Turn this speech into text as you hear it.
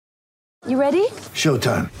You ready?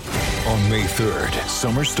 Showtime. On May 3rd,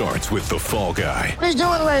 summer starts with The Fall Guy. Let's do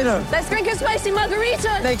it later. Let's drink a spicy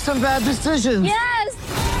margarita. Make some bad decisions.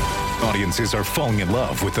 Yes! Audiences are falling in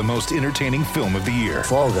love with the most entertaining film of the year.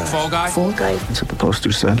 Fall Guy. Fall Guy? Fall guy. That's what the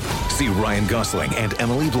poster said. See Ryan Gosling and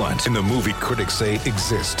Emily Blunt in the movie critics say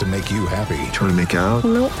exists to make you happy. Trying to make it out?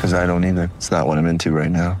 Nope. Because I don't either. It's not what I'm into right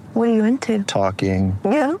now. What are you into? Talking.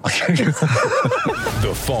 Yeah.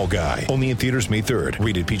 The Fall Guy. Only in theaters May 3rd.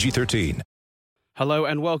 Rated PG-13. Hello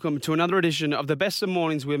and welcome to another edition of the Best of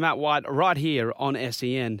Mornings with Matt White right here on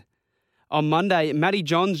SEN. On Monday, Matty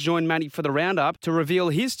Johns joined Matty for the roundup to reveal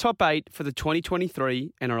his top 8 for the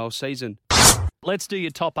 2023 NRL season. Let's do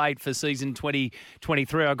your top 8 for season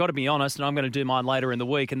 2023. I've got to be honest, and I'm going to do mine later in the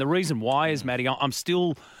week. And the reason why is, Matty, I'm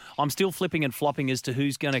still flipping and flopping as to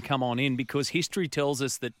who's going to come on in, because history tells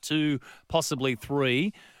us that 2, possibly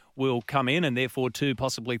 3 will come in, and therefore 2,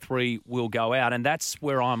 possibly 3 will go out. And that's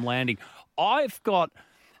where I'm landing. I've got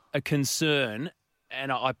a concern,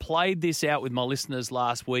 and I played this out with my listeners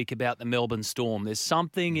last week about the Melbourne Storm. There's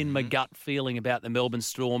something in my gut feeling about the Melbourne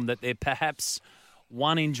Storm that they're perhaps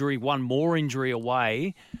one more injury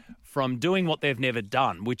away from doing what they've never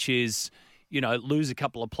done, which is, lose a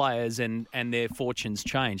couple of players and their fortunes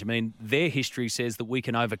change. I mean, their history says that we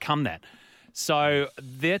can overcome that. So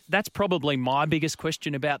that's probably my biggest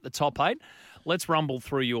question about the top 8. Let's rumble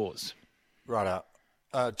through yours. Right up.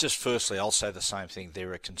 Just firstly, I'll say the same thing.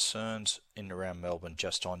 There are concerns in and around Melbourne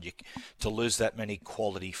just on you to lose that many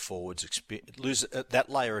quality forwards, lose that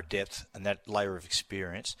layer of depth and that layer of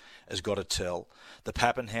experience has got to tell. The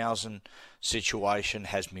Pappenhausen situation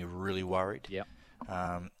has me really worried. Yep.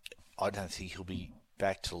 I don't think he'll be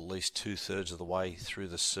back to at least 2/3 of the way through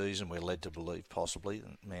the season. We're led to believe possibly.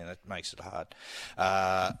 Man, that makes it hard.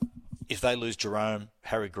 If they lose Jerome,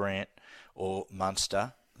 Harry Grant or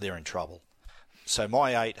Munster, they're in trouble. So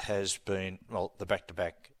my 8 has been, the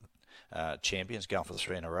back-to-back champions going for the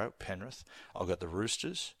 3 in a row, Penrith. I've got the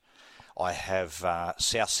Roosters. I have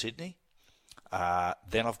South Sydney.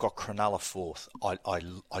 Then I've got Cronulla 4th.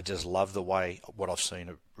 I just love the way, what I've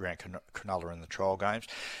seen around Cronulla in the trial games.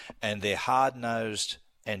 And they're hard-nosed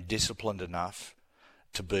and disciplined enough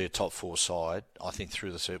to be a top 4 side, I think,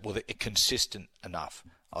 through the season. Well, they're consistent enough,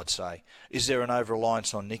 I'd say. Is there an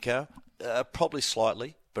over-reliance on Nico? Probably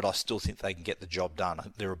slightly. But I still think they can get the job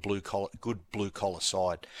done. They're a good blue-collar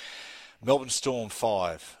side. Melbourne Storm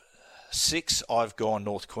 5. 6, I've gone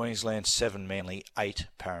North Queensland. 7, Manly. 8,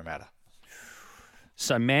 Parramatta.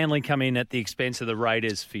 So Manly come in at the expense of the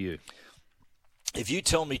Raiders for you? If you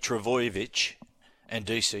tell me Travojevic and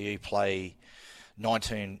DCE play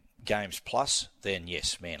 19 games plus, then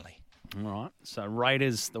yes, Manly. All right. So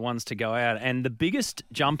Raiders, the ones to go out. And the biggest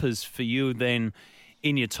jumpers for you then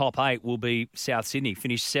in your top 8 will be South Sydney.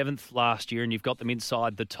 Finished 7th last year, and you've got them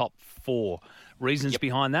inside the top 4. Reasons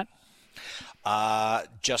behind that?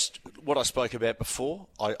 Just what I spoke about before.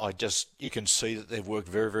 You can see that they've worked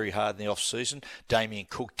very, very hard in the off season. Damien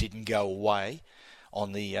Cook didn't go away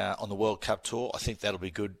on the World Cup tour. I think that'll be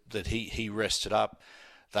good that he rested up.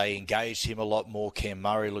 They engaged him a lot more. Cam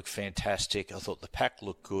Murray looked fantastic. I thought the pack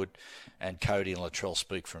looked good, and Cody and Latrell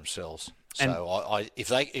speak for themselves. So if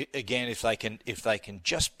they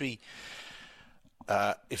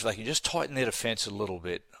can just tighten their defence a little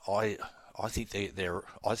bit, I think they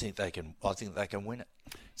can win it.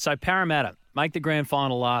 So Parramatta make the grand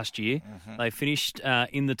final last year. Mm-hmm. They finished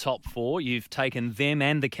in the top 4. You've taken them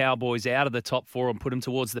and the Cowboys out of the top 4 and put them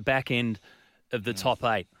towards the back end of the top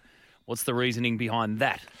 8. What's the reasoning behind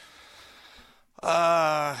that?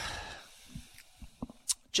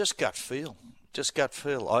 Just gut feel. Loss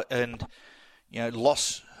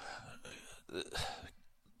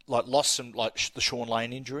some, like the Sean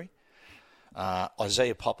Lane injury.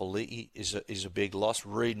 Isaiah Papali'i is a big loss.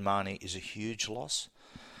 Reid Marnie is a huge loss.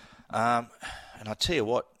 And I tell you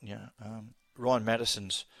what, Ryan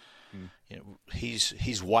Madison's,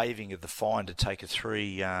 he's waiving of the fine to take the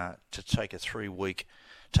 3-week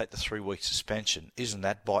suspension. Isn't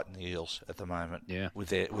that biting the Eels at the moment? Yeah. With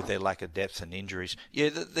their lack of depth and injuries.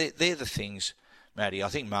 Yeah, they're the things, Matty. I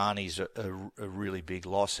think Marnie's a really big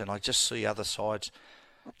loss, and I just see other sides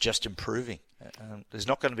just improving. There's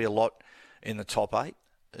not going to be a lot in the top 8.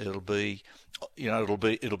 It'll be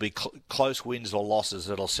close wins or losses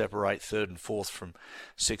that'll separate 3rd and 4th from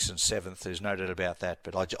 6th and 7th. There's no doubt about that.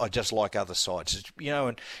 But I just like other sides.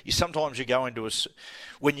 And sometimes you go into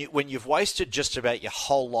when you've wasted just about your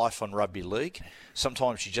whole life on rugby league.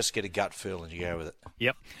 Sometimes you just get a gut feel and you go with it.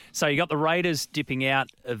 Yep. So you got the Raiders dipping out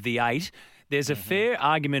of the 8. There's a fair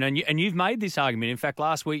argument, and you've made this argument. In fact,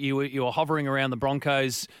 last week you were hovering around the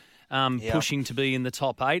Broncos pushing to be in the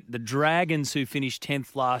top 8. The Dragons, who finished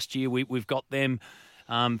 10th last year, we've got them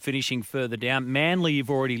finishing further down. Manly, you've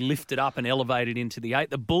already lifted up and elevated into the 8.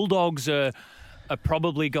 The Bulldogs are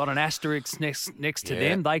probably got an asterisk next to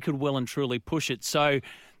them. They could well and truly push it. So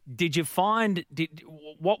did you find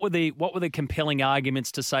what were the compelling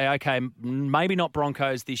arguments to say, okay, maybe not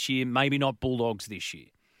Broncos this year, maybe not Bulldogs this year?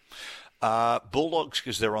 Bulldogs,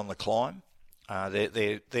 because they're on the climb.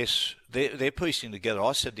 They're piecing together.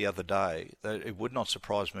 I said the other day that it would not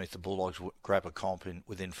surprise me if the Bulldogs would grab a comp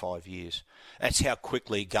within 5 years. That's how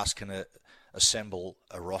quickly Gus can assemble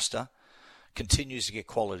a roster. Continues to get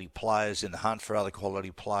quality players in the hunt for other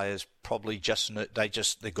quality players. Probably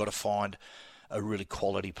they've got to find a really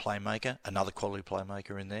quality playmaker, another quality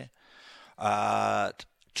playmaker in there.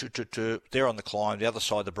 They're on the climb. The other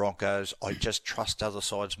side, the Broncos, I just trust other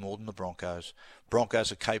sides more than the Broncos.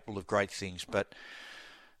 Broncos are capable of great things, but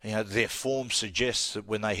their form suggests that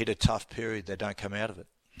when they hit a tough period, they don't come out of it.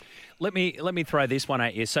 Let me throw this one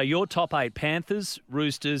at you. So your top 8: Panthers,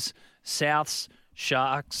 Roosters, Souths,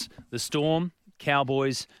 Sharks, the Storm,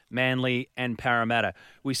 Cowboys, Manly, and Parramatta.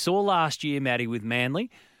 We saw last year, Matty, with Manly,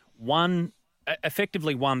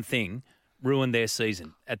 effectively one thing ruined their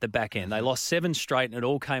season at the back end. They lost 7 straight, and it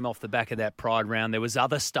all came off the back of that Pride round. There was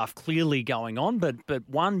other stuff clearly going on, but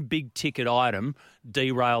one big-ticket item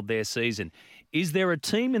derailed their season. Is there a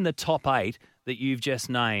team in the top 8 that you've just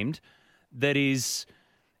named that is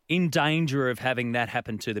in danger of having that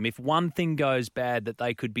happen to them? If one thing goes bad, that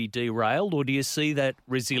they could be derailed, or do you see that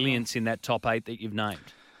resilience in that top 8 that you've named?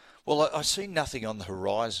 Well, I see nothing on the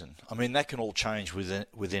horizon. I mean, that can all change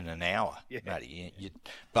within an hour, Matty.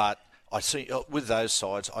 But I see with those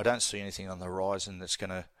sides, I don't see anything on the horizon that's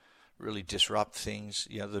going to really disrupt things.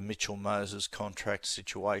 The Mitchell Moses contract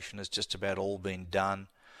situation has just about all been done.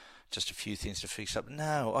 Just a few things to fix up.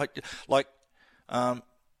 No,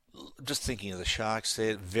 just thinking of the Sharks,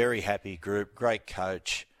 they're a very happy group, great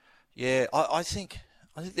coach. Yeah, I think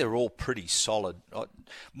they're all pretty solid.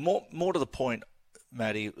 More to the point,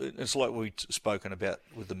 Matty, it's like we've spoken about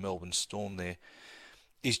with the Melbourne Storm there,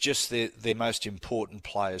 is just their most important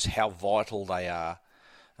players, how vital they are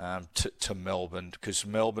to Melbourne. Because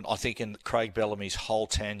Melbourne, I think in Craig Bellamy's whole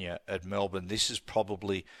tenure at Melbourne, this is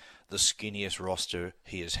probably the skinniest roster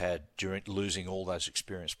he has had during losing all those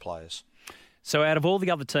experienced players. So out of all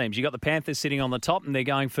the other teams, you got the Panthers sitting on the top, and they're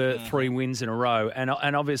going for 3 wins in a row. And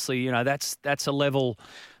obviously, that's a level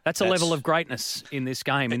of greatness in this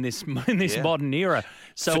game, in this modern era.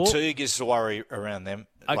 So fatigue is the worry around them.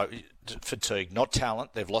 Fatigue, not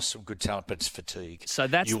talent. They've lost some good talent, but it's fatigue. So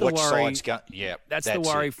that's the worry. That's the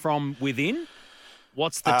worry from within.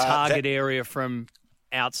 What's the target area from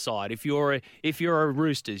outside? If you're a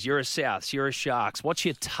Roosters, you're a Souths, you're a Sharks. What's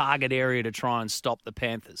your target area to try and stop the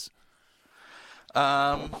Panthers?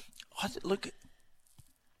 I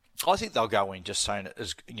think they'll go in just saying it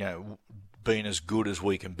as being as good as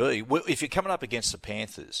we can be. If you're coming up against the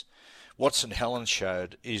Panthers, what St Helens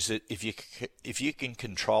showed is that if you can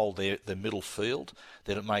control the middle field,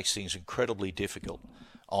 then it makes things incredibly difficult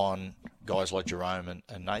on guys like Jerome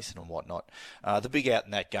and Nathan and whatnot. The big out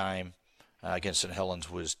in that game against St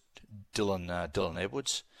Helens was Dylan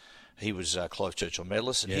Edwards. He was Clive Churchill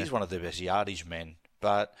medalist, and he's one of the best yardage men.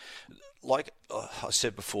 But like I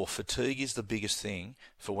said before, fatigue is the biggest thing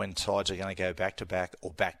for when sides are going to go back-to-back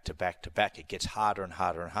or back-to-back-to-back. It gets harder and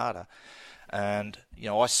harder and harder. And,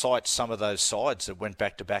 I cite some of those sides that went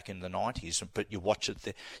back-to-back in the 90s, but you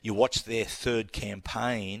watch their third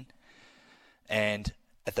campaign, and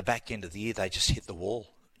at the back end of the year, they just hit the wall,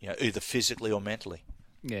 either physically or mentally.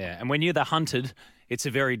 Yeah, and when you're the hunted, it's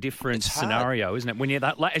a very different scenario, isn't it? When you're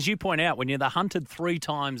as you point out, when you're the hunted 3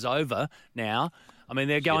 times over now, I mean,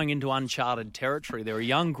 they're going into uncharted territory. They're a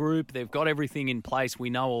young group. They've got everything in place. We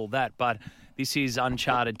know all that, but this is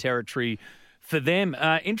uncharted territory for them.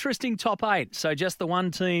 Interesting top 8. So just the one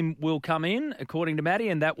team will come in, according to Matty,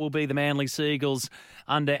 and that will be the Manly Seagulls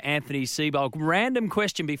under Anthony Seibold. Random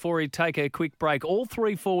question before we take a quick break. All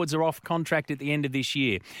 3 forwards are off contract at the end of this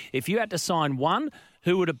year. If you had to sign one,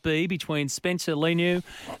 who would it be between Spencer Leniu,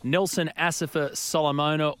 Nelson Asafa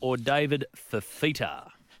Solomona, or David Fifita?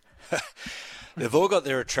 They've all got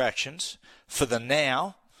their attractions. For the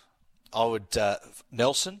now, I would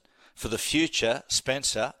Nelson. For the future,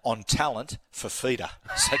 Spencer. On talent, Fifita.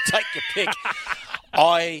 So take your pick.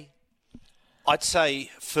 I'd say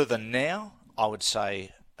for the now, I would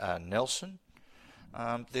say Nelson.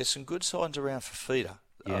 There's some good signs around Fifita.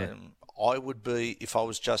 Yeah. I would be, if I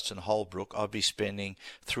was Justin Holbrook, I'd be spending,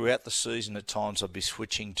 throughout the season at times, I'd be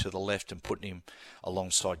switching to the left and putting him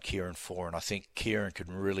alongside Kieran Foran. I think Kieran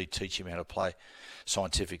can really teach him how to play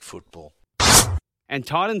scientific football. And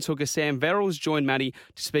Titans hooker Sam Verrills joined Matty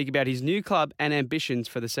to speak about his new club and ambitions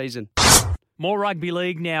for the season. More rugby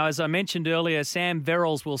league now. As I mentioned earlier, Sam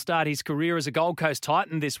Verrills will start his career as a Gold Coast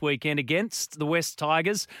Titan this weekend against the West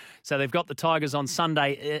Tigers. So they've got the Tigers on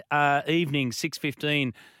Sunday evening,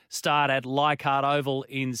 6:15 start at Leichhardt Oval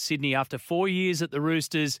in Sydney. After 4 years at the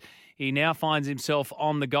Roosters, he now finds himself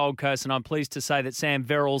on the Gold Coast, and I'm pleased to say that Sam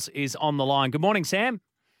Verrills is on the line. Good morning, Sam.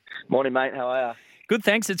 Morning, mate. How are you? Good,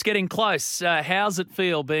 thanks. It's getting close. How's it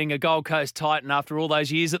feel being a Gold Coast Titan after all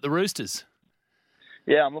those years at the Roosters?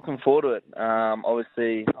 Yeah, I'm looking forward to it.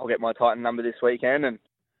 Obviously, I'll get my Titan number this weekend, and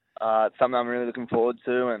it's something I'm really looking forward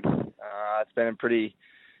to. And it's been a pretty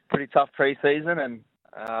tough pre-season, and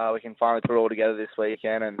we can finally put it all together this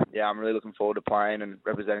weekend. And yeah, I'm really looking forward to playing and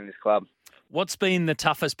representing this club. What's been the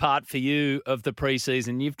toughest part for you of the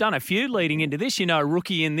pre-season? You've done a few leading into this,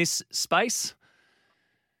 rookie in this space.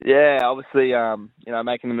 Yeah, obviously,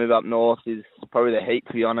 making the move up north is probably the heat,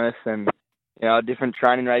 to be honest, and a different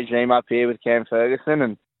training regime up here with Cam Ferguson,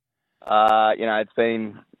 and it's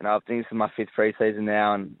been, I think this is my 5th pre-season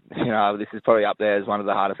now, and this is probably up there as one of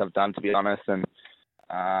the hardest I've done, to be honest, and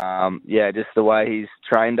just the way he's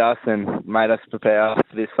trained us and made us prepare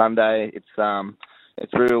for this Sunday,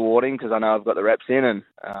 it's really rewarding because I know I've got the reps in, and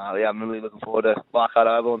I'm really looking forward to Leichhardt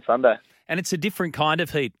Oval on Sunday. And it's a different kind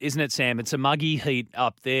of heat, isn't it, Sam? It's a muggy heat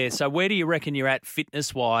up there. So where do you reckon you're at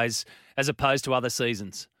fitness-wise as opposed to other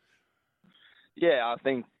seasons? Yeah, I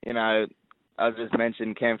think, as just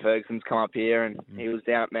mentioned, Cam Ferguson's come up here, and he was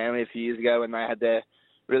down at Manly a few years ago when they had their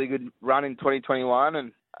really good run in 2021,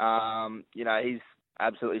 and, he's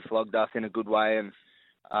absolutely flogged us in a good way, and,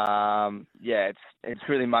 it's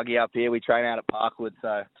really muggy up here. We train out at Parkwood,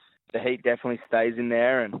 so the heat definitely stays in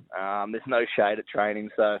there, and there's no shade at training,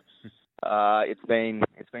 so it's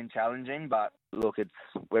been challenging, but look,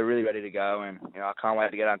 we're really ready to go, and I can't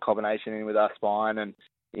wait to get our combination in with our spine and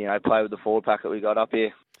play with the forward pack that we got up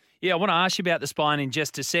here. Yeah, I want to ask you about the spine in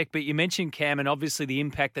just a sec, but you mentioned Cam and obviously the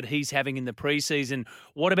impact that he's having in the preseason.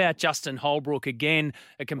 What about Justin Holbrook? Again,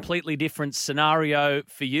 a completely different scenario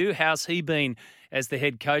for you. How's he been as the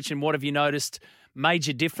head coach, and what have you noticed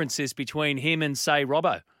major differences between him and, say,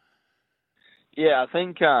 Robbo? Yeah, I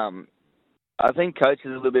think Coach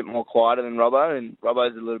is a little bit more quieter than Robbo, and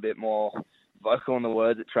Robbo's a little bit more vocal in the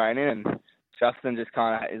words at training, and Justin just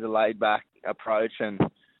kind of is a laid-back approach, and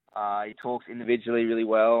he talks individually really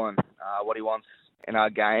well and what he wants in our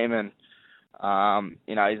game, and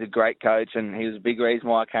he's a great coach, and he was a big reason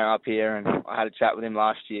why I came up here, and I had a chat with him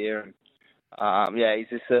last year, and he's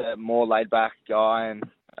just a more laid-back guy, and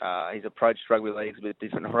his approach to rugby league is a bit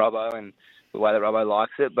different to Robbo and the way that Robbo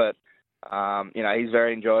likes it, but he's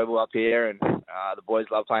very enjoyable up here, and the boys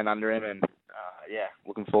love playing under him, and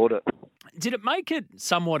looking forward to it. Did it make it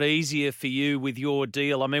somewhat easier for you with your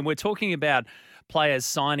deal? I mean, we're talking about players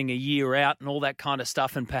signing a year out and all that kind of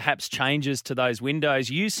stuff, and perhaps changes to those windows.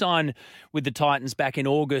 You signed with the Titans back in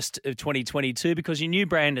August of 2022 because you knew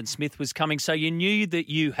Brandon Smith was coming, so you knew that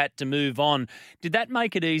you had to move on. Did that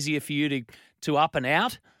make it easier for you to up and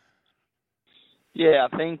out? Yeah,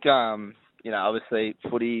 I think, obviously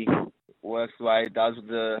footy works the way it does with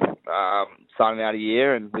the signing out a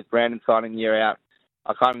year, and with Brandon signing a year out,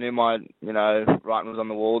 I kind of knew my, writing was on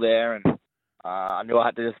the wall there, and I knew I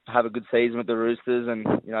had to just have a good season with the Roosters and,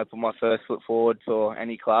 put my first foot forward for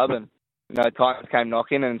any club, and, Titans came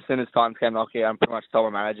knocking, and as soon as Titans came knocking, I pretty much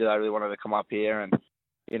told my manager that I really wanted to come up here and,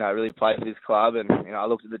 really play for this club, and, I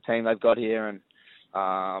looked at the team they've got here, and,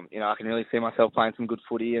 I can really see myself playing some good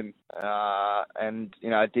footy, and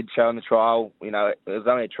it did show in the trial. It was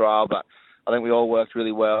only a trial, but I think we all worked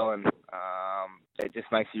really well, and it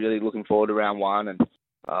just makes you really looking forward to round one, and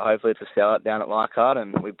hopefully it's a sellout down at Leichhardt,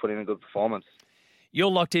 and we put in a good performance.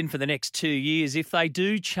 You're locked in for the next 2 years. If they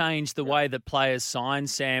do change the way that players sign,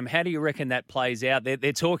 Sam, how do you reckon that plays out?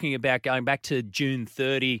 They're talking about going back to June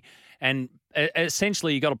 30, and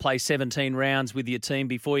essentially you've got to play 17 rounds with your team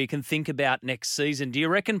before you can think about next season. Do you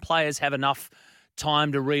reckon players have enough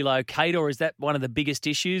time to relocate, or is that one of the biggest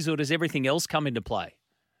issues, or does everything else come into play?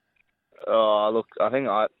 Oh, look, I think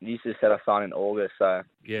you just said I signed in August, so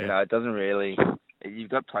it doesn't really.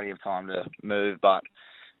 You've got plenty of time to move, but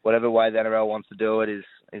whatever way the NRL wants to do it is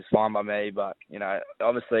fine by me. But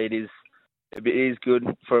obviously it is good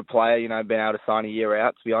for a player, being able to sign a year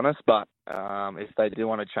out, to be honest. But if they do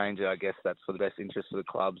want to change it, I guess that's for the best interest of the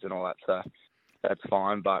clubs and all that. So that's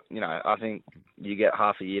fine. But I think you get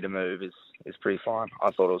half a year to move is pretty fine.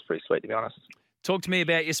 I thought it was pretty sweet, to be honest. Talk to me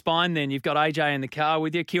about your spine then. You've got AJ in the car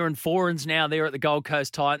with you. Kieran Foran's now there at the Gold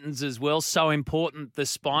Coast Titans as well. So important, the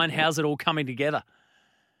spine. How's it all coming together?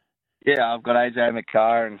 Yeah, I've got AJ in the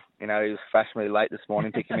car, and, he was fashionably late this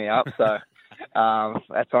morning picking me up. So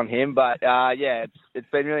that's on him. But yeah,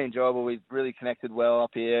 it's been really enjoyable. We've really connected well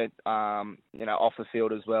up here. Off the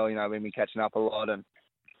field as well. We've been catching up a lot, and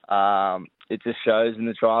it just shows in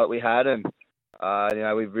the trial that we had. And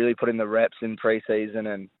we've really put in the reps in pre-season,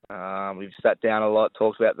 and we've sat down a lot,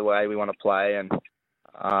 talked about the way we want to play, and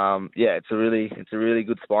it's a really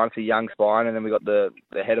good spine. It's a young spine, and then we got the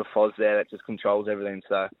head of Foz there that just controls everything.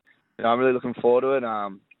 So I'm really looking forward to it.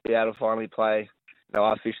 Be able to finally play,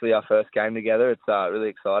 officially our first game together. It's really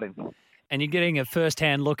exciting. And you're getting a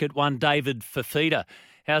first-hand look at one David Fafita.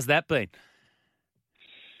 How's that been?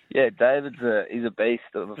 Yeah, David's he's a beast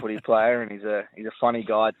of a footy player, and he's a funny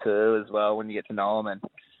guy too as well when you get to know him. And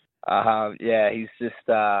he's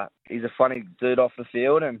a funny dude off the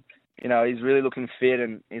field, and he's really looking fit,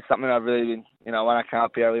 and he's something I've really been, when I came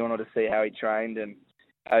up here, I really wanted to see how he trained and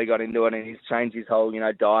how he got into it, and he's changed his whole,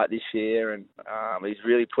 diet this year, and he's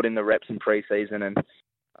really put in the reps in pre-season, and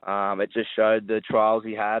it just showed the trials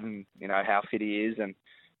he had and, how fit he is, and,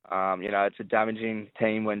 it's a damaging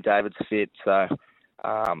team when David's fit, so,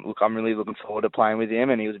 I'm really looking forward to playing with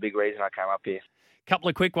him, and he was a big reason I came up here. Couple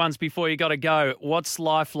of quick ones before you got to go. What's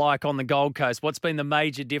life like on the Gold Coast? What's been the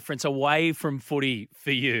major difference away from footy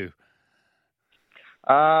for you?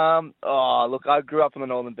 Look, I grew up on the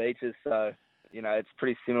Northern Beaches, so, it's a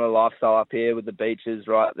pretty similar lifestyle up here with the beaches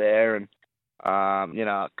right there. And,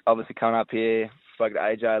 obviously coming up here, spoke to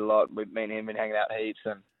AJ a lot. Me and him have been hanging out heaps,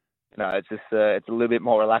 and, it's just, it's a little bit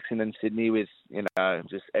more relaxing than Sydney with,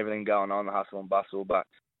 just everything going on, the hustle and bustle. But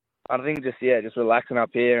I think just relaxing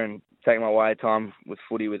up here and taking my away time with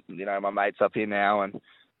footy with, my mates up here now, and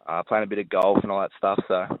playing a bit of golf and all that stuff.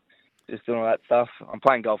 So just doing all that stuff. I'm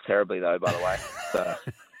playing golf terribly though, by the way. So.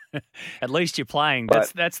 At least you're playing.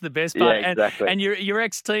 That's the best part. Yeah, exactly. And your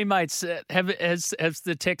ex-teammates, has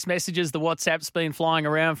the text messages, the WhatsApps been flying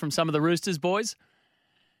around from some of the Roosters boys?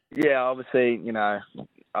 Yeah, obviously,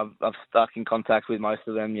 I've stuck in contact with most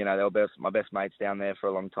of them. They were my best mates down there for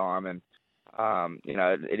a long time, and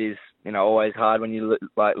it is always hard when you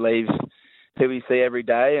leave people you see every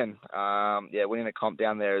day, and winning a comp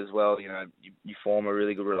down there as well. You form a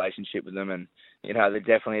really good relationship with them, and there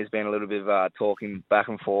definitely has been a little bit of talking back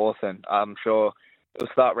and forth, and I'm sure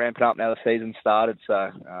it'll start ramping up now the season started.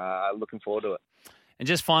 So looking forward to it. And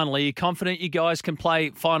just finally, are you confident you guys can play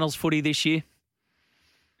finals footy this year?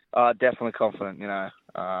 Definitely confident.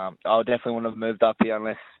 I definitely wouldn't have moved up here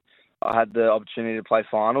unless I had the opportunity to play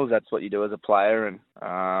finals. That's what you do as a player, and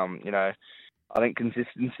I think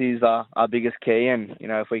consistency is our biggest key. And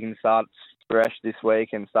if we can start fresh this week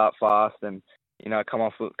and start fast, and come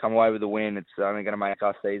away with a win, it's only going to make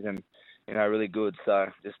our season really good. So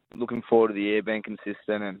just looking forward to the year, being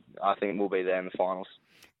consistent, and I think we'll be there in the finals.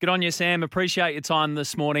 Good on you, Sam. Appreciate your time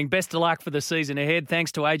this morning. Best of luck for the season ahead.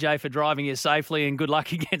 Thanks to AJ for driving you safely, and good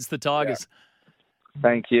luck against the Tigers. Yeah.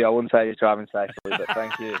 Thank you. I wouldn't say you're driving safely, but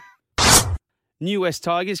thank you. New West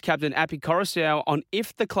Tigers captain Api Koroisau on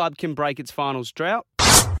if the club can break its finals drought.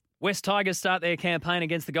 West Tigers start their campaign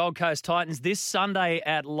against the Gold Coast Titans this Sunday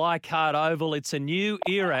at Leichhardt Oval. It's a new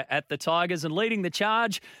era at the Tigers, and leading the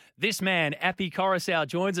charge, this man, Api Koroisau,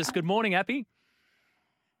 joins us. Good morning, Api.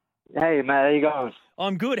 Hey, mate, how you going?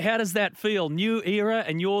 I'm good. How does that feel? New era,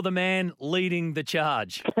 and you're the man leading the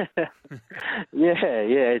charge. Yeah,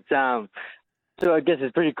 it's so I guess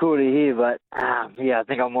it's pretty cool to hear, but I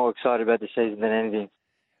think I'm more excited about the season than anything.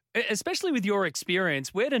 Especially with your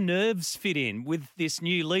experience, where do nerves fit in with this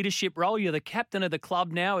new leadership role? You're the captain of the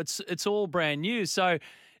club now. It's all brand new. So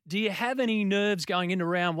do you have any nerves going into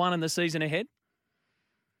round one in the season ahead?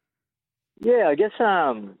 Yeah, I guess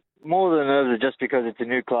more than nerves are just because it's a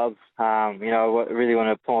new club. I really want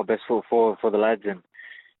to put my best foot forward for the lads, and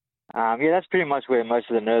that's pretty much where most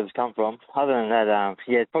of the nerves come from. Other than that,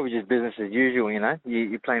 it's probably just business as usual.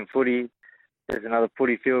 You're playing footy. There's another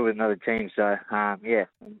footy field with another team, so I'm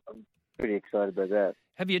pretty excited about that.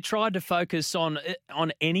 Have you tried to focus on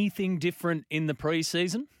anything different in the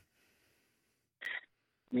pre-season?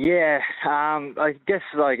 Yeah, I guess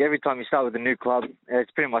every time you start with a new club,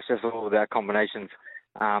 it's pretty much just all about combinations.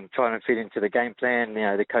 Trying to fit into the game plan.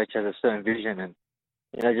 The coach has a certain vision, and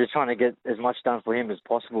just trying to get as much done for him as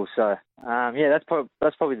possible. So that's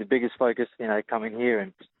probably the biggest focus. Coming here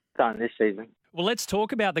and starting this season. Well, let's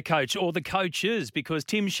talk about the coach or the coaches, because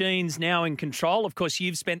Tim Sheen's now in control. Of course,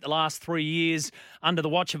 you've spent the last 3 years under the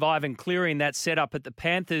watch of Ivan Cleary in that setup at the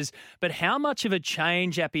Panthers. But how much of a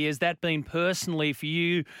change, Api, has that been personally for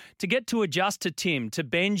you to get to adjust to Tim, to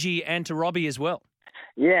Benji, and to Robbie as well?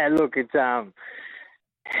 Yeah, look, it's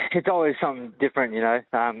always something different,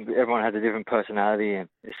 Everyone has a different personality, and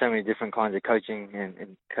there's so many different kinds of coaching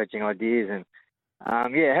and coaching ideas. And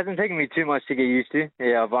Yeah, it hasn't taken me too much to get used to.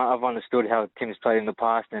 Yeah, I've understood how Tim's played in the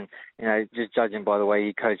past, and just judging by the way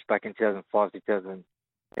he coached back in 2005, 2000, I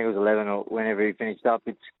think it was 11 or whenever he finished up.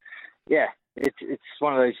 It's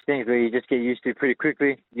one of those things where you just get used to pretty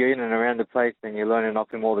quickly. You're in and around the place, and you're learning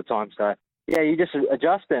off him all the time. So yeah, you just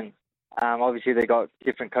adjust, and obviously they got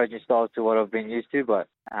different coaching styles to what I've been used to, but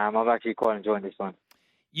I'm actually quite enjoying this one.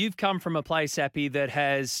 You've come from a place, Appy, that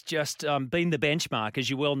has just been the benchmark, as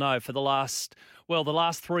you well know, for the last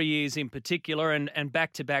 3 years in particular, and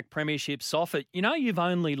back-to-back premierships off it. You've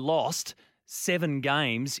only lost 7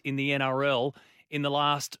 games in the NRL in the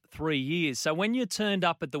last 3 years. So when you turned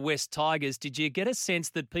up at the West Tigers, did you get a sense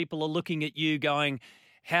that people are looking at you going,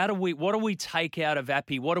 what do we take out of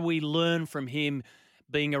Appy? What do we learn from him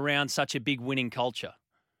being around such a big winning culture?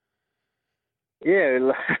 Yeah,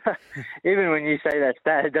 even when you say that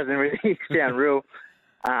stat, it doesn't really sound real.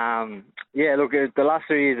 Yeah, look, the last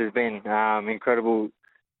 3 years has been incredible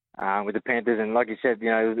with the Panthers, and like you said,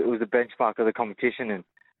 it was the benchmark of the competition.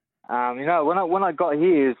 And when I got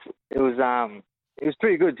here, it was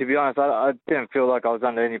pretty good, to be honest. I didn't feel like I was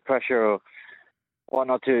under any pressure or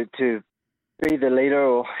whatnot to be the leader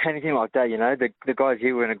or anything like that. The guys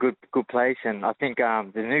here were in a good place, and I think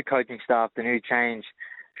the new coaching staff, the new change,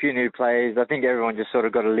 few new players, I think everyone just sort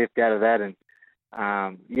of got a lift out of that, and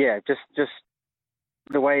just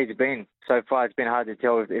the way it's been so far, it's been hard to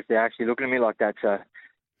tell if they're actually looking at me like that. So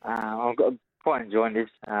I'm quite enjoying this.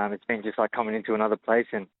 It's been just like coming into another place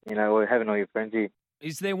and having all your friends here.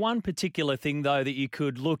 Is there one particular thing though that you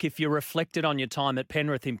could look, if you reflected on your time at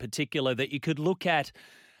Penrith in particular, that you could look at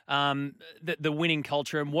the winning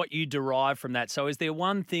culture and what you derive from that? So is there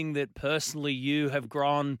one thing that personally you have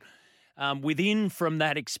grown within from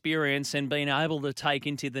that experience and been able to take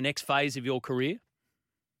into the next phase of your career?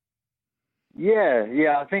 Yeah.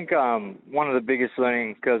 I think one of the biggest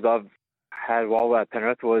learning curves I've had while at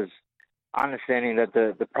Penrith was understanding that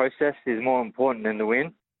the process is more important than the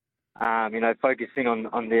win. Focusing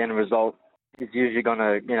on the end result is usually going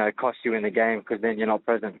to cost you in the game because then you're not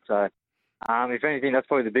present. So if anything, that's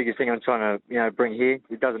probably the biggest thing I'm trying to bring here.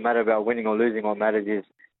 It doesn't matter about winning or losing. What matters is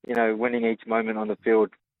winning each moment on the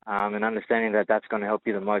field. And understanding that that's going to help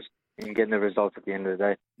you the most in getting the results at the end of the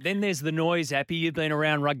day. Then there's the noise, Appy. You've been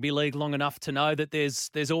around rugby league long enough to know that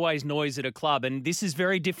there's always noise at a club, and this is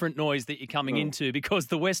very different noise that you're coming into because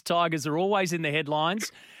the West Tigers are always in the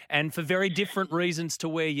headlines and for very different reasons to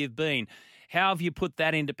where you've been. How have you put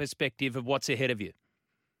that into perspective of what's ahead of you?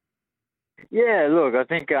 Yeah, look, I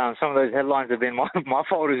think some of those headlines have been my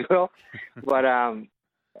fault as well. But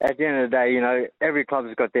at the end of the day, every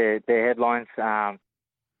club's got their headlines.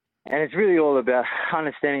 And it's really all about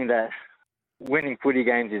understanding that winning footy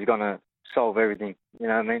games is going to solve everything. You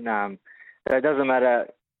know what I mean? So it doesn't matter,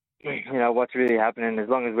 what's really happening. As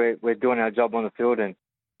long as we're doing our job on the field and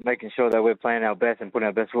making sure that we're playing our best and putting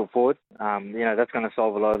our best foot forward, that's going to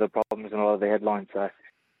solve a lot of the problems and a lot of the headlines. So,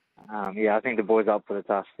 I think the boys are up for the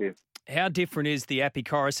task too. How different is the Appy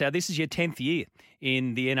Coruscant? This is your 10th year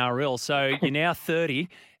in the NRL, so you're now 30.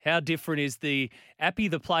 How different is the Appy,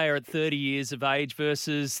 the player at 30 years of age,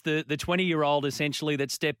 versus the 20-year-old essentially that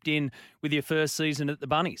stepped in with your first season at the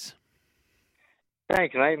Bunnies?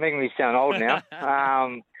 Thanks, mate. Making me sound old now.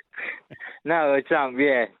 No, it's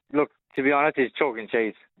Look, to be honest, it's chalk and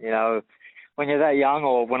cheese. When you're that young,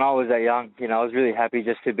 or when I was that young, I was really happy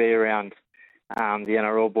just to be around the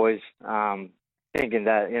NRL boys. Thinking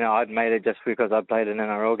that I'd made it just because I played an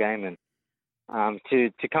NRL game, and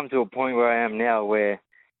to come to a point where I am now, where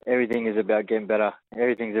everything is about getting better.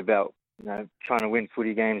 Everything's about trying to win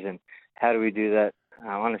footy games, and how do we do that?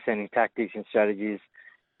 Understanding tactics and strategies.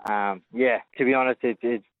 To be honest,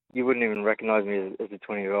 you wouldn't even recognise me as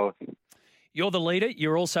a 20-year-old. You're the leader.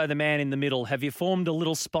 You're also the man in the middle. Have you formed a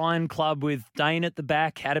little spine club with Dane at the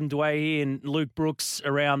back, Adam Dwyer and Luke Brooks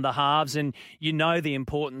around the halves? And you know the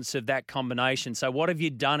importance of that combination. So what have you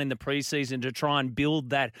done in the preseason to try and build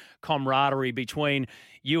that camaraderie between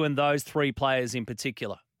you and those three players in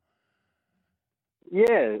particular?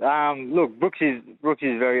 Yeah, look, Brooks is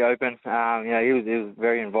very open. He was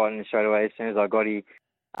very inviting straight away as soon as I got here.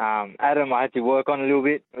 Adam, I had to work on a little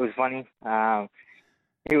bit. It was funny.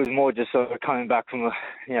 He was more just sort of coming back from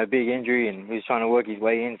a big injury, and he was trying to work his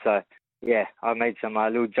way in. So I made some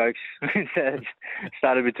little jokes that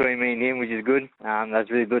started between me and him, which is good.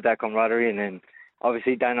 That's really good, that camaraderie. And then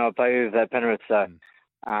obviously Dane and I play with at Penrith. So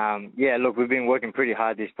look, we've been working pretty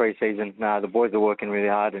hard this pre-season. The boys are working really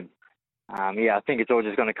hard, and I think it's all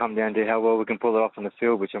just going to come down to how well we can pull it off on the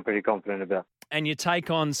field, which I'm pretty confident about. And you take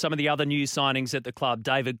on some of the other new signings at the club.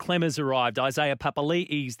 David Clemmer's arrived. Isaiah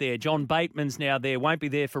Papali'i's there. John Bateman's now there. Won't be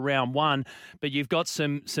there for round one. But you've got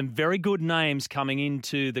some very good names coming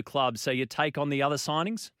into the club. So you take on the other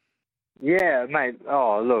signings? Yeah, mate.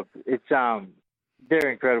 Oh, look, it's they're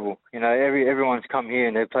incredible. Everyone's come here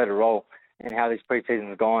and they've played a role in how this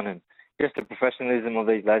pre-season's gone, and just the professionalism of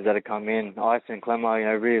these lads that have come in. Ice and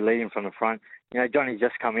Clemmer, really leading from the front. Johnny's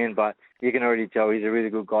just come in, but you can already tell he's a really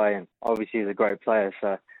good guy, and obviously he's a great player.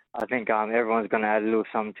 So I think everyone's going to add a little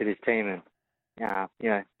something to this team and,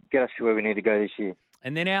 get us to where we need to go this year.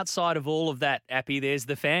 And then outside of all of that, Appy, there's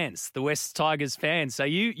the fans, the West Tigers fans. So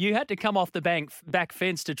you had to come off the back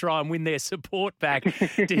fence to try and win their support back.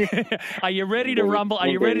 Are you ready to rumble? Are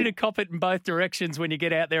you ready to cop it in both directions when you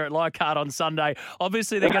get out there at Leichhardt on Sunday?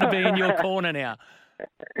 Obviously, they're going to be in your corner now.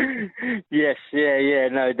 Yes, yeah,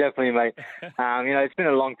 no, definitely, mate. It's been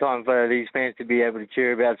a long time for these fans to be able to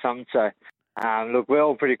cheer about something. So, look, we're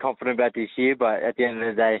all pretty confident about this year, but at the end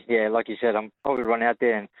of the day, yeah, like you said, I'm probably run out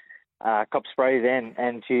there and cop sprays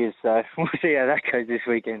and cheers. So we'll see how that goes this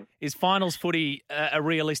weekend. Is finals footy a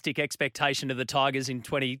realistic expectation of the Tigers in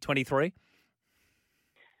 2023?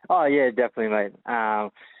 Oh yeah, definitely, mate.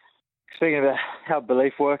 Speaking about how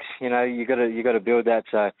belief works, you got to build that.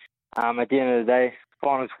 So at the end of the day,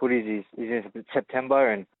 finals footy is in September,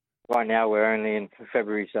 and right now we're only in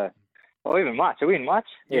February. So. Or even March. Are we in March?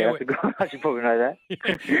 Yeah, that's a good one. I should probably know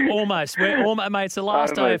that. Almost. Mate, it's the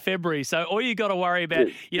last day of February. So all you got to worry about,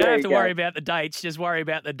 you don't have to worry about the dates, just worry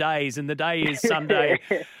about the days. And the day is Sunday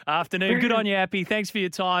afternoon. Good on you, Appy. Thanks for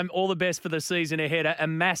your time. All the best for the season ahead. A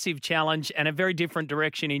massive challenge and a very different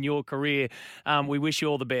direction in your career. We wish you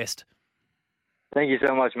all the best. Thank you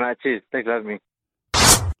so much, Matt. Cheers. Thanks for having me.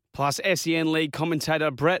 Plus, SEN League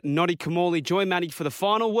commentator Brett Noddy Kamali joined Matty for the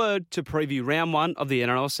final word to preview round one of the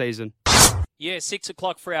NRL season. Yeah, 6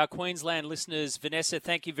 o'clock for our Queensland listeners. Vanessa,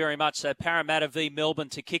 thank you very much. So Parramatta v Melbourne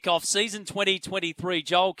to kick off season 2023.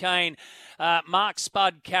 Joel Kane, Mark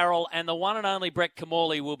Spud Carroll and the one and only Brett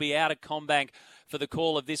Kamali will be out at CommBank for the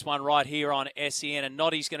call of this one right here on SEN. And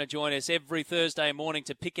Noddy's going to join us every Thursday morning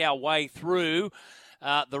to pick our way through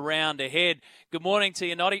the round ahead. Good morning to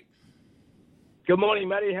you, Noddy. Good morning,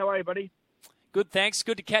 Matty. How are you, buddy? Good, thanks.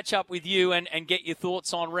 Good to catch up with you and get your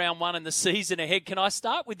thoughts on round one and the season ahead. Can I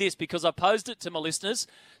start with this because I posed it to my listeners,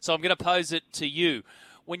 so I'm going to pose it to you.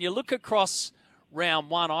 When you look across round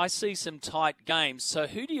one, I see some tight games. So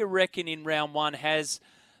who do you reckon in round one has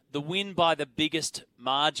the win by the biggest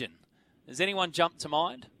margin? Does anyone jump to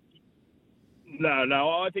mind? No.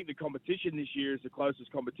 I think the competition this year is the closest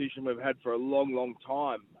competition we've had for a long, long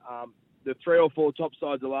time. The 3 or 4 top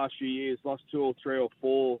sides the last few years lost 2 or 3 or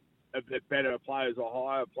 4 of the better players or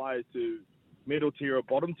higher players to middle tier or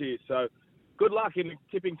bottom tier. So good luck in the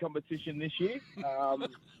tipping competition this year.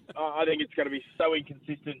 I think it's going to be so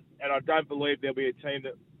inconsistent, and I don't believe there'll be a team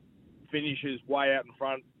that finishes way out in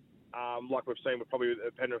front like we've seen with probably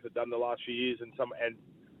Penrith have done the last few years and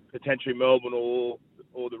potentially Melbourne or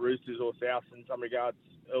the Roosters or South in some regards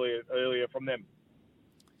earlier from them.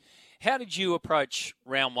 How did you approach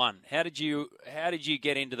round one? How did you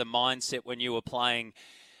get into the mindset when you were playing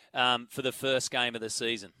for the first game of the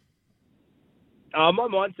season? My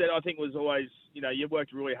mindset, I think, was always, you've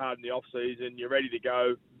worked really hard in the off-season, you're ready to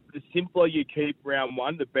go. The simpler you keep round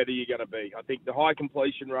one, the better you're going to be. I think the high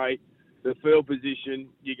completion rate, the field position,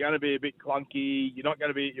 you're going to be a bit clunky, you're not going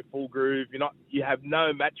to be at your full groove, you have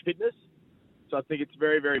no match fitness. So I think it's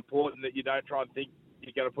very, very important that you don't try and think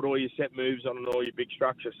you're going to put all your set moves on and all your big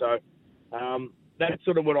structure. So that's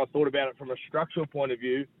sort of what I thought about it from a structural point of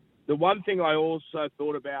view. The one thing I also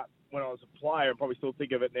thought about when I was a player, and probably still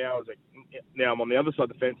think of it now, now I'm on the other side of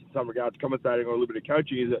the fence in some regards, commentating or a little bit of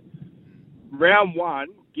coaching, is that round one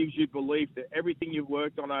gives you belief that everything you've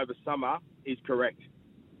worked on over summer is correct.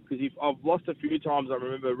 Because if I've lost a few times, I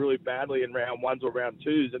remember really badly in round ones or round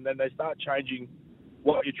twos, and then they start changing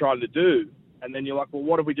what you're trying to do, and then you're like, well,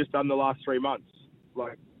 what have we just done the last 3 months?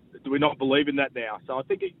 Like, do we not believe in that now? So I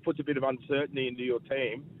think it puts a bit of uncertainty into your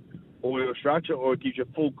team or your structure, or it gives you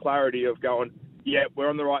full clarity of going, yeah, we're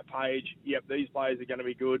on the right page. Yep, these players are going to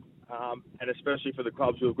be good. And especially for the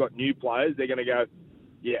clubs who have got new players, they're going to go,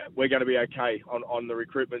 yeah, we're going to be okay on the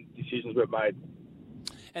recruitment decisions we've made.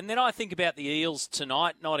 And then I think about the Eels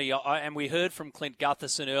tonight, Noddy, and we heard from Clint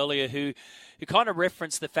Gutherson earlier who kind of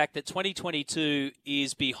referenced the fact that 2022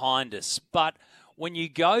 is behind us. But when you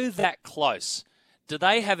go that close, do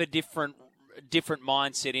they have a different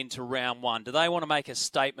mindset into round one? Do they want to make a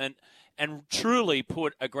statement and truly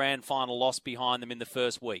put a grand final loss behind them in the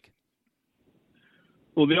first week?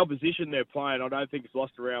 Well, the opposition they're playing, I don't think it's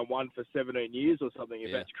lost around one for 17 years or something,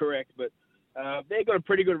 if that's correct. But they've got a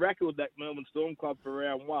pretty good record, that Melbourne Storm club, for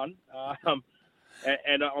round one.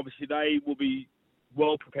 And obviously they will be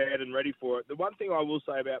well prepared and ready for it. The one thing I will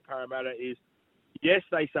say about Parramatta is, yes,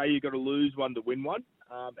 they say you've got to lose one to win one,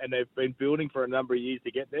 and they've been building for a number of years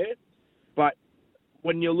to get there. But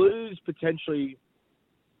when you lose potentially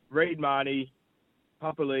Reid Marnie,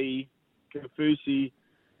 Papali, Kafusi,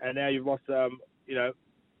 and now you've lost,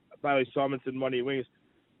 Bailey Simonson, one of your wingers,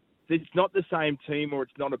 it's not the same team, or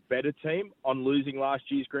it's not a better team on losing last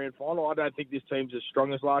year's grand final. I don't think this team's as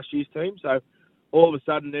strong as last year's team. So all of a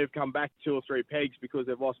sudden they've come back 2 or 3 pegs because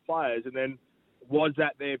they've lost players. And then was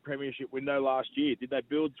that their premiership window last year? Did they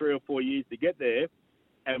build 3 or 4 years to get there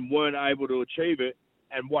and weren't able to achieve it?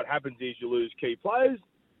 And what happens is you lose key players.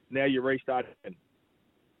 Now you restart again.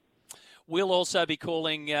 We'll also be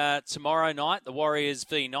calling tomorrow night, the Warriors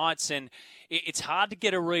v Knights, and it's hard to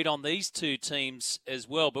get a read on these two teams as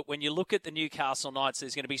well. But when you look at the Newcastle Knights,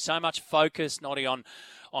 there's going to be so much focus, Noddy, on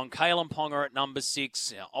Kalen Ponga at number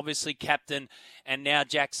 6, obviously captain, and now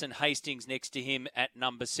Jackson Hastings next to him at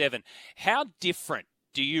number 7. How different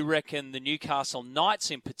do you reckon the Newcastle Knights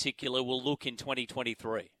in particular will look in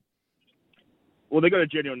 2023? Well, they've got a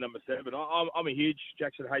genuine number 7. I'm a huge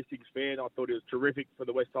Jackson Hastings fan. I thought he was terrific for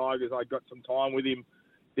the West Tigers. I got some time with him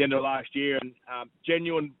at the end of last year. And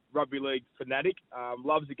genuine rugby league fanatic.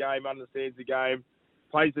 Loves the game, understands the game.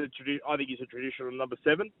 Plays I think he's a traditional number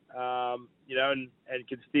 7. And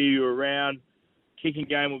can steer you around. Kicking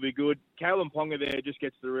game will be good. Kalen Ponga there just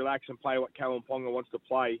gets to relax and play what Kalen Ponga wants to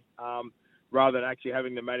play, rather than actually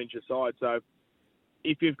having to manage the side. So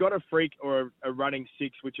if you've got a freak or a running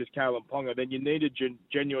 6, which is Kalen Ponga, then you need a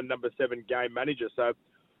genuine number 7 game manager. So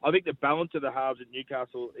I think the balance of the halves at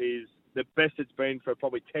Newcastle is the best it's been for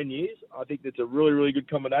probably 10 years. I think that's a really, really good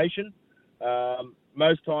combination.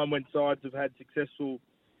 Most time when sides have had successful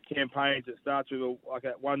campaigns, it starts with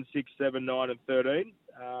at 1, 6, 7, 9 and 13.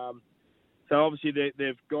 So obviously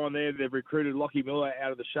they've gone there. They've recruited Lockie Miller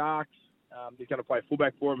out of the Sharks. He's going to play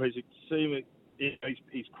fullback for him.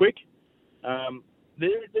 He's quick.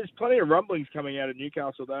 There's plenty of rumblings coming out of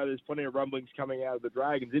Newcastle, though. There's plenty of rumblings coming out of the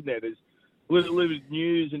Dragons, isn't there? There's little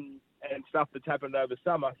news and stuff that's happened over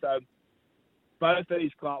summer. So both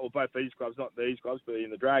these clubs, not these clubs, but in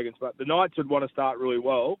the Dragons, but the Knights would want to start really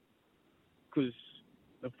well because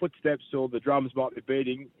the footsteps or the drums might be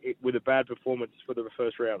beating it with a bad performance for the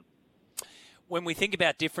first round. When we think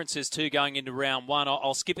about differences too going into round one,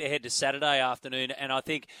 I'll skip ahead to Saturday afternoon, and I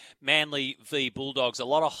think Manly v Bulldogs, a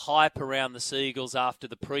lot of hype around the Seagulls after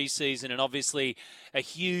the pre-season, and obviously a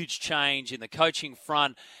huge change in the coaching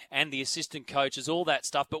front and the assistant coaches, all that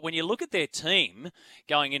stuff. But when you look at their team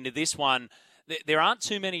going into this one, there aren't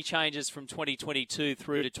too many changes from 2022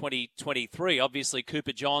 through to 2023. Obviously,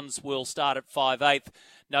 Cooper Johns will start at 5'8",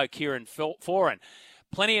 no Kieran Foran.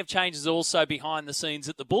 Plenty of changes also behind the scenes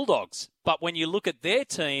at the Bulldogs. But when you look at their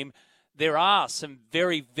team, there are some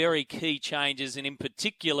very, very key changes. And in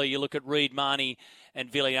particular, you look at Reid Marnie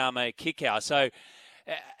and Viliame Kikau. So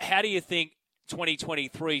how do you think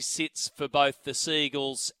 2023 sits for both the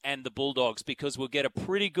Seagulls and the Bulldogs? Because we'll get a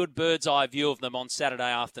pretty good bird's eye view of them on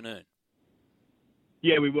Saturday afternoon.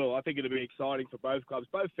 Yeah, we will. I think it'll be exciting for both clubs.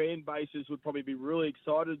 Both fan bases would probably be really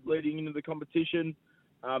excited leading into the competition.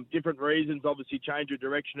 Different reasons, obviously, change of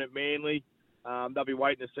direction at Manly. They'll be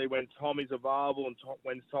waiting to see when Tom is available and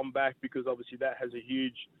when's Tom back, because obviously that has a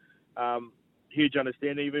huge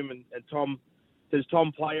understanding of him. And Tom, does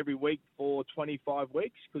Tom play every week for 25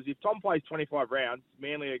 weeks? Because if Tom plays 25 rounds,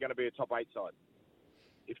 Manly are going to be a top 8 side.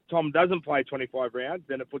 If Tom doesn't play 25 rounds,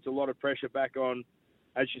 then it puts a lot of pressure back on,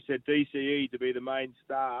 as you said, DCE to be the main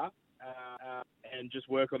star and just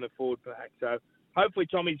work on the forward pack. So hopefully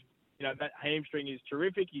Tommy's, that hamstring is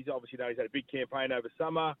terrific. He's obviously he's had a big campaign over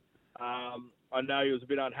summer. I know he was a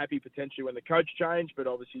bit unhappy potentially when the coach changed, but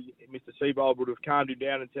obviously Mr. Seabold would have calmed him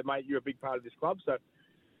down and said, mate, you're a big part of this club. So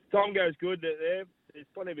Tom goes good there. There's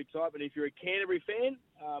plenty of excitement. If you're a Canterbury fan,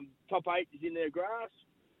 top 8 is in their grasp.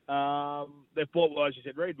 They've bought, well, as you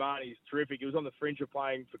said, Reid Marnie is terrific. He was on the fringe of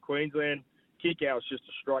playing for Queensland. Kikau is just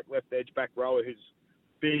a strike left edge back rower who's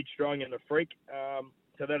big, strong, and a freak.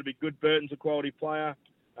 So that'll be good. Burton's a quality player.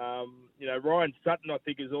 Ryan Sutton, I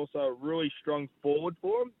think, is also a really strong forward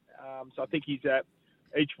for him. So I think he's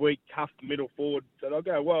each week tough middle forward. So they'll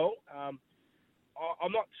go well.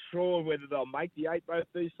 I'm not sure whether they'll make the 8, both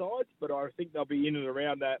these sides, but I think they'll be in and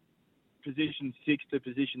around that position 6 to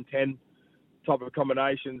position 10 type of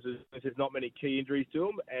combinations, as there's not many key injuries to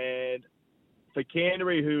them. And for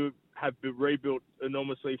Canterbury, who have been rebuilt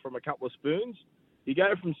enormously from a couple of spoons, you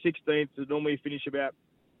go from 16th to normally finish about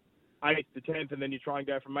 8th to 10th, and then you try and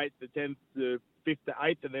go from 8th to 10th to 5th to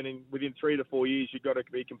 8th, and then within 3 to 4 years, you've got to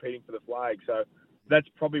be competing for the flag. So that's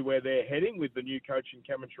probably where they're heading with the new coach in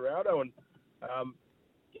Cameron Tirado. And,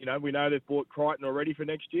 we know they've bought Crichton already for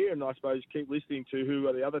next year, and I suppose keep listening to who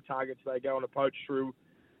are the other targets they go and poach through.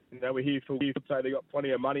 We hear Phil say they got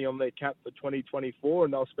plenty of money on their cap for 2024,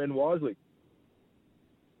 and they'll spend wisely.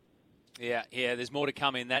 Yeah, there's more to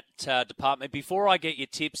come in that department. Before I get your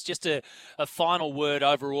tips, just a final word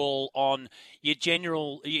overall on your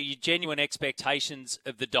genuine expectations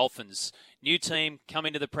of the Dolphins. New team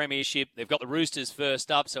coming to the Premiership. They've got the Roosters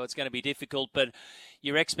first up, so it's going to be difficult. But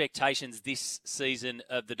your expectations this season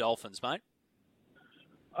of the Dolphins, mate?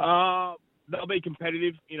 They'll be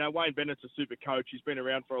competitive. Wayne Bennett's a super coach. He's been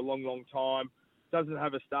around for a long, long time. Doesn't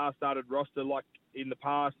have a star-studded roster like in the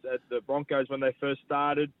past at the Broncos when they first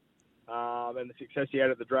started. And the success he had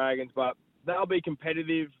at the Dragons, but they'll be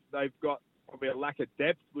competitive. They've got probably a lack of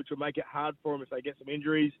depth, which will make it hard for them if they get some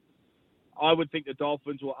injuries. I would think the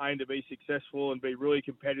Dolphins will aim to be successful and be really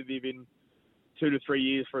competitive in 2 to 3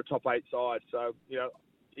 years for a top 8 side. So,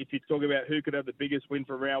 if you're talking about who could have the biggest win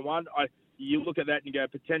for round one, you look at that and you go,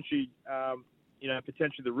 potentially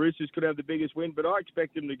the Roosters could have the biggest win, but I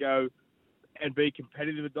expect them to go and be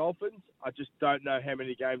competitive with Dolphins. I just don't know how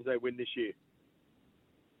many games they win this year.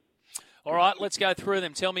 All right, let's go through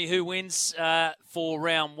them. Tell me who wins for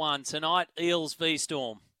round one. Tonight, Eels v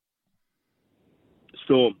Storm.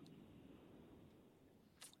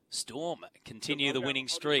 Storm continue the winning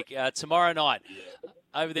streak. Tomorrow night,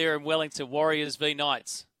 over there in Wellington, Warriors v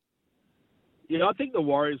Knights. Yeah, I think the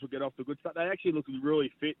Warriors will get off the good start. They actually look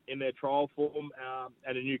really fit in their trial form,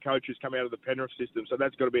 and a new coach has come out of the Penrith system, so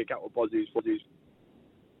that's got to be a couple of positives.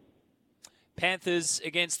 Panthers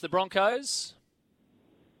against the Broncos.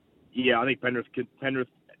 Yeah, I think Penrith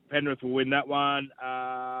will win that one.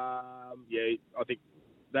 I think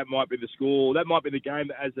that might be the score. That might be the game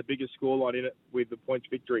that has the biggest scoreline in it with the points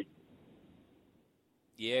victory.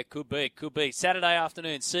 Yeah, could be. Saturday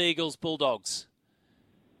afternoon, Sea Eagles, Bulldogs.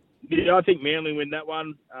 Yeah, I think Manly win that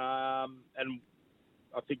one, and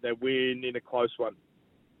I think they win in a close one.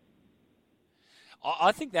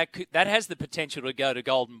 I think that has the potential to go to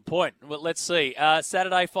Golden Point. Well, let's see.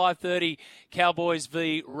 Saturday, 5:30, Cowboys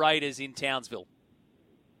v Raiders in Townsville.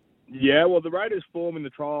 Yeah, well, the Raiders' form in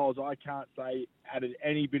the trials, I can't say added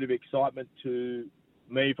any bit of excitement to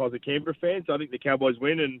me if I was a Canberra fan. So I think the Cowboys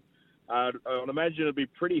win, and I'd imagine it'll be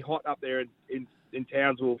pretty hot up there in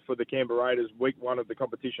Townsville for the Canberra Raiders, week one of the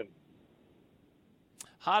competition.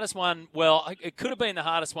 Hardest one, well, it could have been the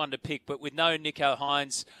hardest one to pick, but with no Nicho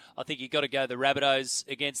Hynes, I think you've got to go the Rabbitohs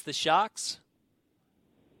against the Sharks.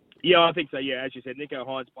 Yeah, I think so, yeah. As you said, Nicho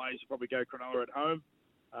Hynes plays, you probably go Cronulla at home.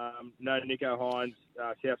 No Nicho Hynes,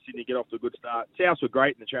 South Sydney get off to a good start. Souths were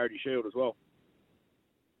great in the Charity Shield as well.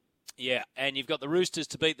 Yeah, and you've got the Roosters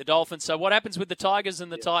to beat the Dolphins. So what happens with the Tigers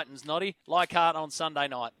and the Titans, Noddy? Leichhardt on Sunday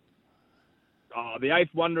night. Oh, the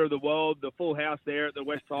eighth wonder of the world, the full house there at the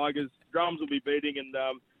West Tigers. Drums will be beating, and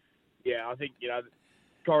I think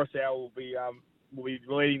Coruscant will be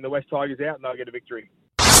leading the West Tigers out, and they'll get a victory.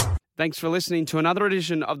 Thanks for listening to another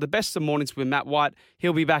edition of the Best of Mornings with Matt White.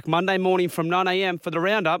 He'll be back Monday morning from 9 a.m. for the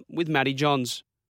Roundup with Matty Johns.